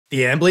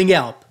The Ambling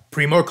Alp.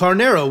 Primo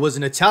Carnera was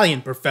an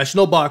Italian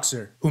professional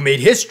boxer who made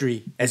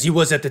history as he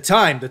was at the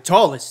time the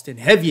tallest and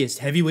heaviest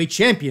heavyweight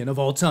champion of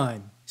all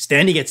time.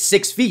 Standing at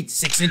 6 feet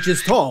 6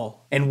 inches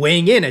tall and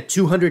weighing in at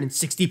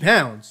 260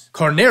 pounds,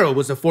 Carnera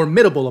was a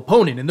formidable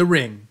opponent in the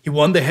ring. He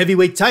won the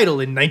heavyweight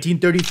title in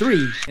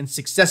 1933 and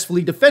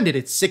successfully defended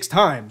it 6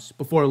 times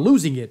before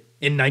losing it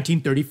in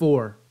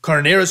 1934.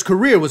 Carnera's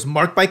career was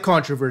marked by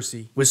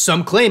controversy, with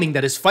some claiming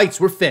that his fights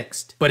were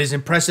fixed, but his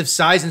impressive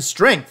size and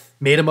strength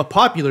made him a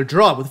popular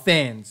draw with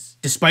fans.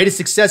 Despite his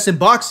success in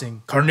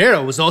boxing,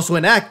 Carnera was also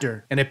an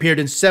actor and appeared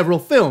in several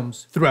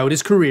films throughout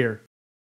his career.